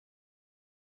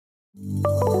Let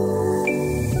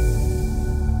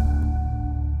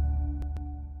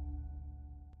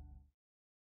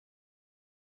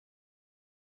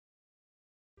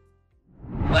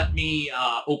me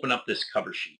open up this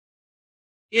cover sheet.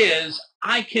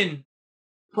 I can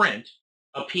print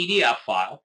a PDF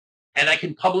file and I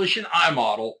can publish an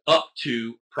imodel up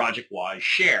to ProjectWise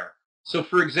Share. So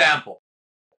for example,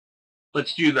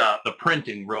 let's do the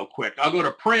printing real quick. I'll go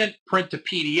to print to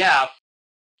PDF.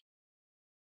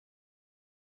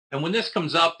 And when this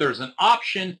comes up, there's an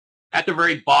option at the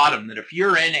very bottom that if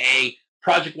you're in a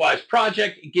ProjectWise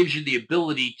project, it gives you the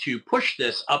ability to push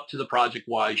this up to the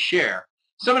ProjectWise Share.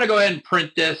 So I'm going to go ahead and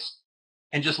print this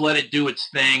and just let it do its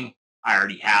thing. I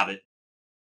already have it,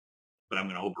 but I'm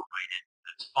going to overwrite it.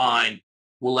 That's fine.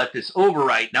 We'll let this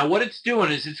overwrite. Now what it's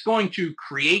doing is it's going to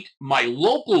create my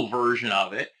local version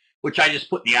of it, which I just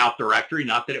put in the out directory,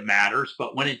 not that it matters,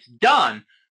 but when it's done,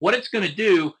 what it's going to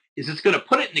do is it's going to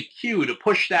put it in the queue to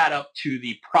push that up to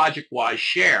the ProjectWise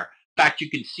Share. In fact, you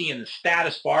can see in the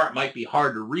status bar, it might be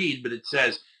hard to read, but it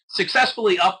says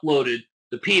successfully uploaded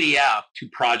the PDF to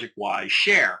ProjectWise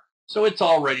Share. So it's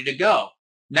all ready to go.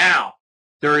 Now,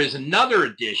 there is another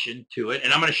addition to it,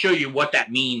 and I'm going to show you what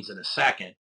that means in a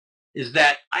second, is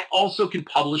that I also can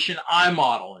publish an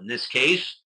imodel. In this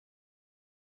case,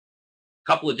 a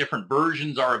couple of different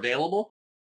versions are available.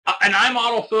 An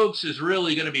imodel, folks, is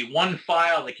really going to be one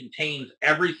file that contains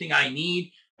everything I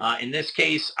need. In this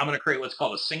case, I'm going to create what's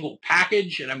called a single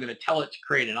package, and I'm going to tell it to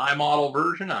create an imodel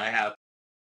version. I have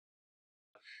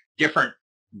different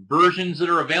versions that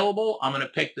are available. I'm going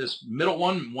to pick this middle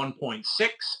one, 1.6,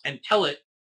 and tell it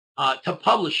to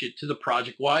publish it to the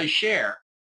ProjectWise Share.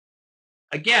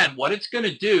 Again, what it's going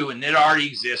to do, and it already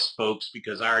exists, folks,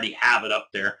 because I already have it up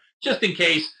there, just in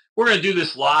case, we're going to do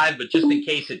this live, but just in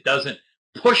case it doesn't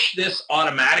push this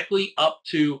automatically up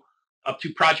to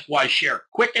ProjectWise Share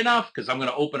quick enough, because I'm going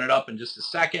to open it up in just a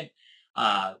second.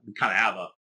 We kind of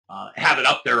have it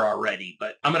up there already,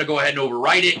 but I'm going to go ahead and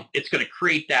overwrite it. It's going to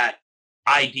create that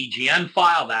IDGN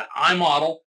file, that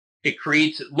imodel. It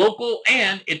creates it local,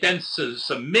 and it then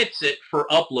submits it for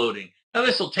uploading. Now,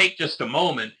 this will take just a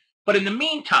moment, but in the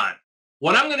meantime,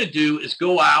 what I'm going to do is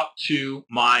go out to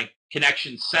my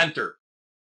Connection Center.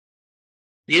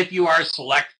 If you are a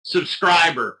select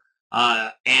subscriber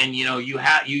and you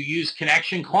use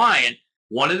Connection Client,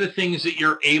 one of the things that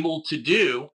you're able to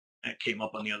do, that came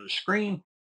up on the other screen,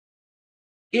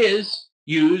 is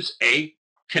use a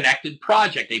connected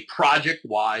project, a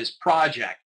ProjectWise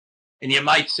project. And you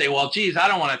might say, well, geez, I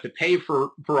don't want to have to pay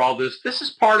for all this. This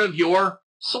is part of your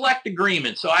select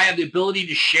agreement. So I have the ability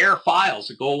to share files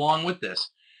that go along with this.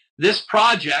 This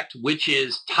project, which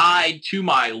is tied to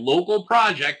my local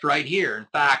project right here. In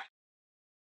fact,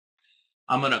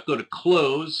 I'm going to go to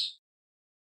close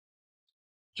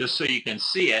just so you can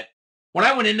see it. When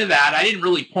I went into that, I didn't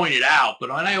really point it out,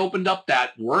 but when I opened up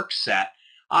that work set,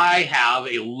 I have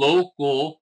a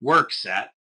local work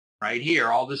set right here,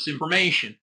 all this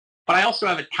information. But I also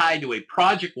have it tied to a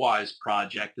ProjectWise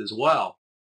project as well.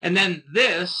 And then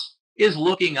this is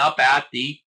looking up at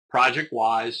the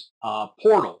ProjectWise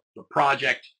portal, the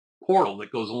project portal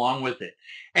that goes along with it.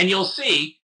 And you'll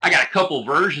see I got a couple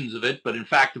versions of it, but in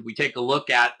fact, if we take a look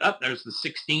at, there's the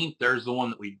 16th, there's the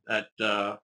one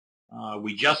that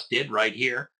we just did right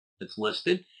here that's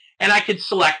listed. And I could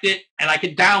select it and I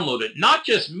could download it. Not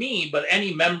just me, but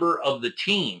any member of the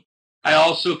team. I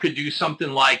also could do something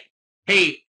like,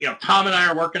 hey, Tom and I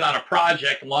are working on a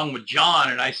project along with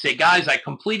John, and I say, guys, I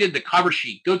completed the cover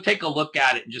sheet. Go take a look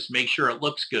at it and just make sure it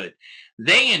looks good.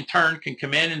 They, in turn, can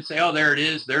come in and say, oh, there it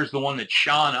is. There's the one that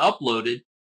Sean uploaded.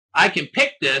 I can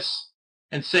pick this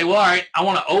and say, well, all right, I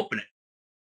want to open it.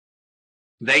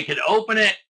 They could open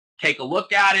it, take a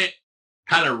look at it,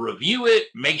 kind of review it,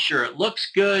 make sure it looks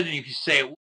good. And if you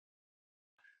say,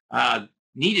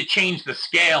 need to change the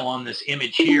scale on this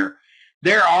image here,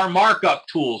 there are markup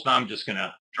tools. Now I'm just going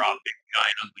to draw a big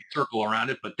giant ugly circle around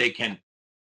it, but they can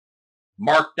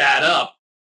mark that up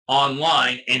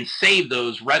online and save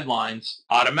those red lines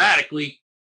automatically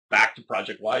back to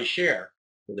ProjectWise Share.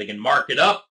 So they can mark it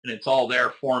up and it's all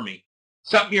there for me.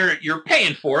 Something you're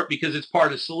paying for it because it's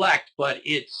part of Select, but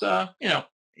it's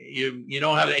you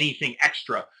don't have anything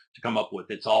extra to come up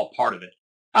with. It's all part of it.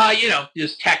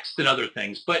 Just text and other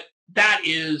things, but that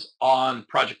is on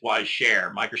ProjectWise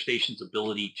Share, MicroStation's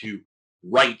ability to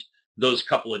write those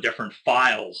couple of different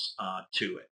files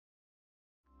to it.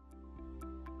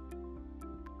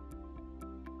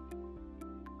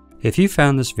 If you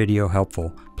found this video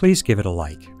helpful, please give it a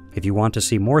like. If you want to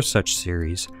see more such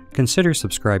series, consider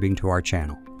subscribing to our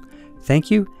channel. Thank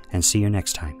you, and see you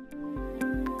next time.